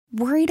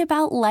Worried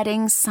about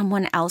letting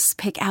someone else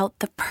pick out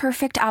the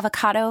perfect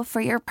avocado for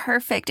your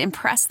perfect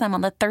impress them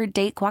on the third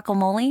date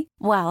guacamole?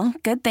 Well,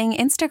 good thing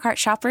Instacart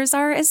shoppers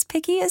are as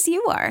picky as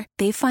you are.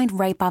 They find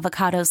ripe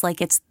avocados like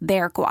it's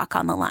their guac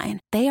on the line.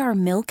 They are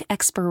milk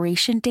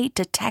expiration date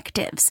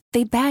detectives.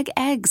 They bag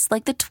eggs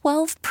like the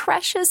 12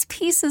 precious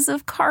pieces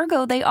of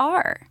cargo they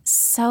are.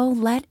 So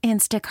let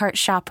Instacart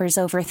shoppers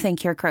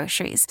overthink your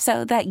groceries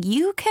so that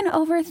you can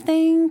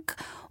overthink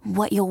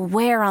what you'll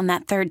wear on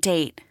that third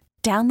date.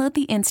 Download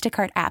the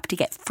Instacart app to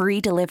get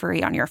free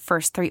delivery on your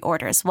first 3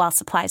 orders while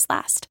supplies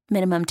last.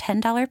 Minimum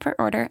 $10 per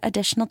order.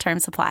 Additional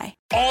terms apply.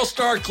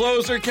 All-star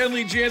closer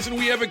Kenley Jansen,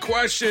 we have a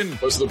question.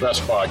 What's the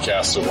best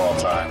podcast of all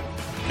time?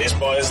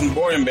 Baseball isn't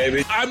boring,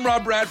 baby. I'm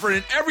Rob Bradford,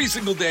 and every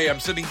single day I'm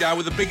sitting down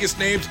with the biggest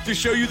names to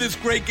show you this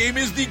great game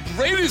is the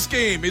greatest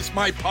game. It's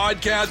my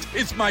podcast.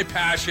 It's my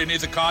passion.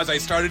 It's a cause I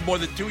started more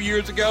than 2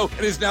 years ago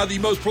and is now the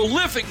most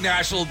prolific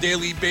national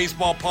daily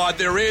baseball pod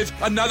there is.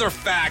 Another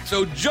fact.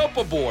 So jump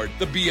aboard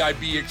the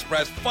BIB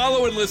Express.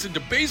 Follow and listen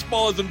to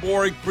Baseball Isn't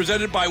Boring,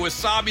 presented by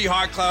Wasabi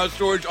Hot Cloud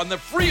Storage on the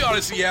free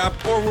Odyssey app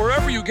or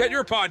wherever you get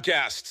your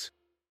podcasts.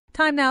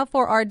 Time now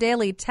for our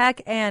daily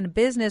tech and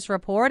business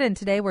report, and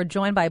today we're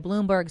joined by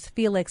Bloomberg's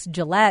Felix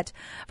Gillette.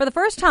 For the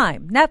first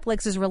time,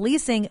 Netflix is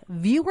releasing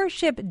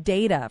viewership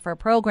data for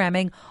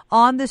programming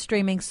on the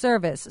streaming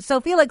service. So,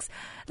 Felix,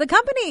 the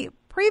company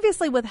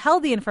previously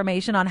withheld the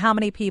information on how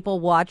many people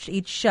watched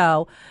each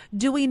show.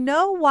 Do we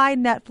know why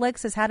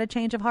Netflix has had a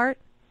change of heart?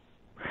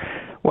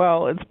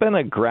 Well, it's been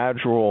a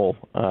gradual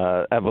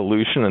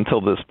evolution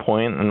until this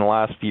point. In the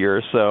last year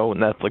or so,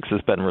 Netflix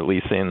has been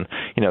releasing,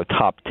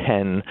 top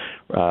 10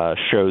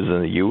 shows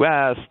in the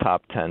U.S.,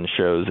 top 10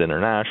 shows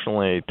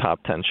internationally,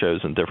 top 10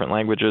 shows in different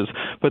languages.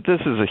 But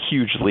this is a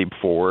huge leap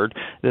forward.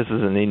 This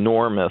is an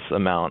enormous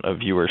amount of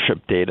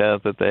viewership data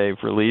that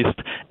they've released,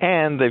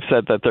 and they've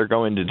said that they're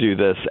going to do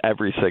this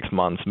every 6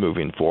 months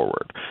moving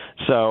forward.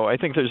 So I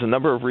think there's a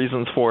number of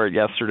reasons for it.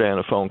 Yesterday on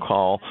a phone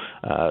call,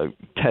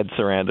 Ted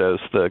Sarandos,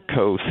 the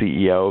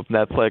co-CEO of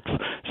Netflix,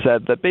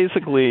 said that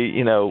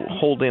basically,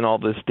 holding all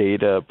this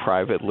data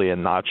privately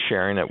and not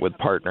sharing it with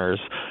partners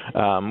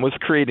was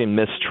creating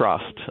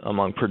mistrust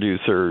among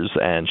producers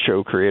and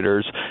show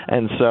creators.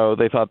 And so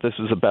they thought this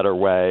was a better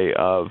way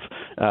of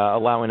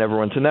allowing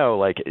everyone to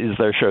know, is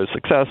their show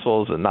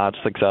successful? Is it not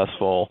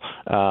successful?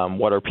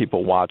 What are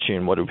people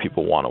watching? What do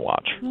people want to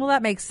watch? Well,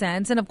 that makes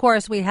sense. And of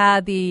course, we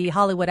had the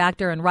Hollywood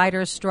actor and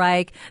writer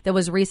strike that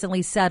was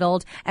recently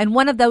settled. And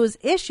one of those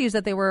issues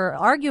that they were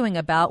arguing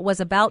about was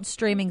about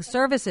streaming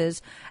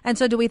services. And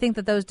so do we think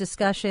that those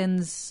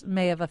discussions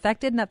may have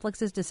affected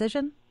Netflix's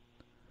decision?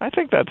 I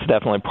think that's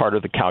definitely part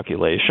of the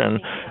calculation.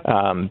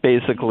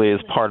 Basically, as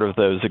part of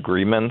those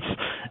agreements,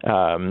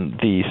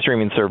 the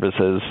streaming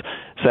services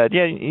said,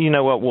 you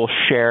know what, we'll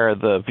share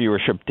the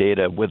viewership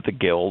data with the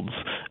guilds.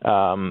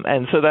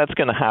 And so that's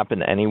going to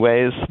happen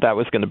anyways. That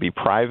was going to be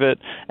private.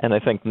 And I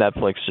think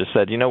Netflix just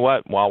said, you know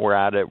what, while we're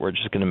at it, we're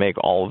just going to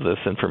make all of this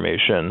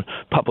information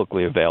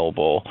publicly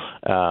available.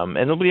 And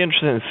it'll be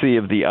interesting to see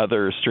if the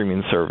other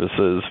streaming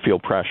services feel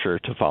pressure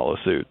to follow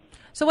suit.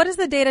 So what has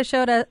the data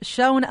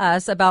shown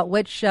us about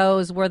which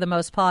shows were the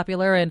most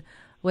popular and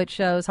which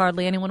shows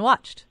hardly anyone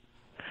watched?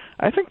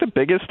 I think the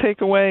biggest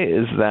takeaway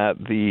is that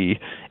the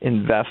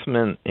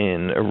investment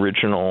in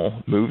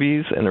original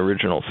movies and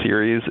original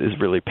series is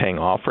really paying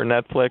off for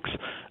Netflix.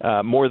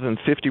 More than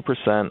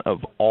 50%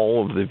 of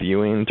all of the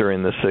viewing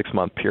during the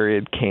 6-month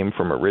period came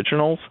from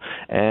originals.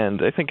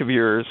 And I think if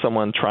you're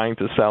someone trying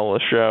to sell a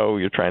show,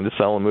 you're trying to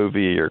sell a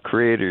movie, you're a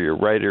creator, you're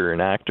a writer, you're an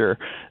actor,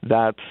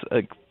 that's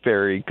a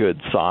very good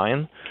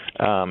sign.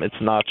 It's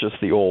not just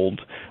the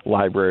old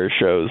library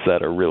shows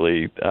that are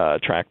really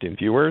attracting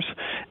viewers.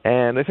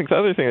 And I think the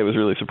other thing that was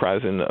really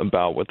surprising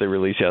about what they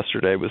released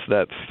yesterday was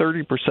that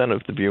 30%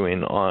 of the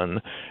viewing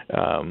on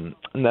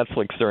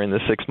Netflix during the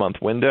 6-month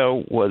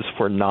window was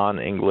for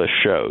non-English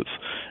shows.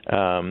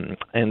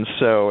 And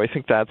so I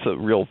think that's a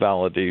real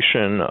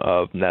validation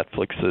of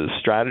Netflix's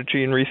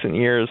strategy in recent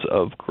years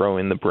of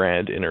growing the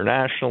brand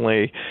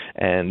internationally.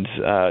 And,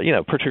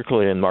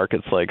 particularly in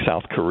markets like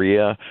South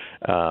Korea,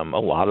 a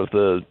lot of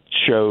the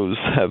shows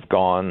have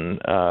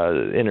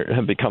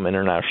have become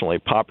internationally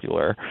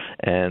popular,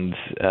 and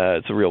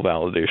it's a real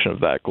validation of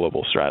that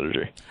global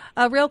strategy.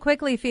 Real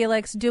quickly,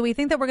 Felix, do we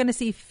think that we're going to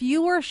see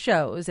fewer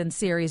shows and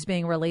series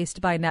being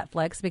released by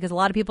Netflix? Because a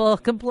lot of people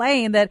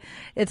complain that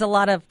it's a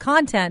lot of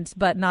content,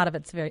 but not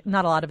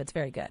a lot of it's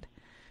very good.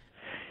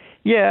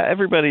 Yeah,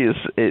 everybody is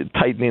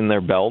tightening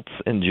their belts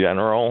in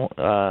general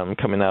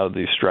coming out of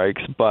these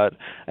strikes, but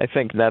I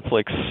think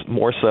Netflix,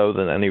 more so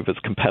than any of its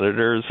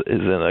competitors, is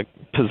in a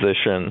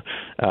position,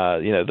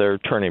 they're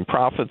turning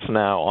profits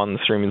now on the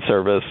streaming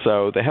service,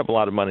 so they have a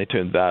lot of money to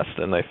invest,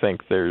 and I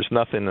think there's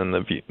nothing in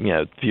the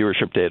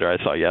viewership data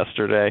I saw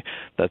yesterday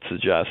that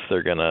suggests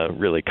they're going to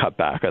really cut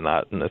back on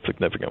that in a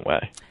significant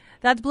way.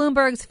 That's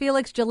Bloomberg's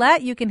Felix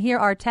Gillette. You can hear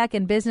our tech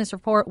and business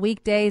report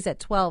weekdays at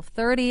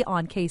 12:30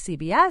 on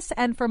KCBS.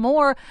 And for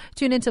more,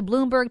 tune into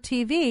Bloomberg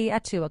TV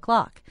at 2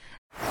 o'clock.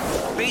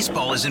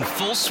 Baseball is in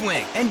full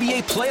swing.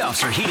 NBA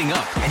playoffs are heating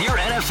up, and your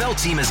NFL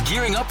team is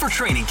gearing up for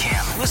training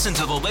camp. Listen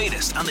to the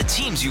latest on the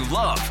teams you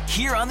love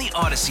here on the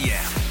Odyssey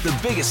app. The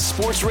biggest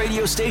sports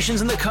radio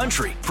stations in the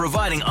country,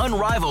 providing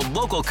unrivaled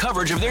local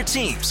coverage of their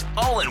teams,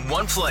 all in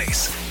one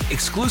place.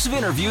 Exclusive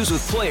interviews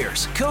with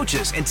players,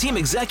 coaches, and team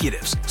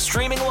executives,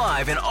 streaming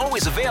live and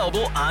always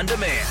available on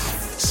demand.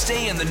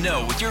 Stay in the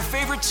know with your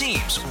favorite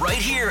teams right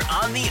here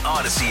on the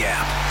Odyssey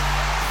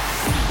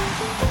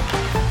app.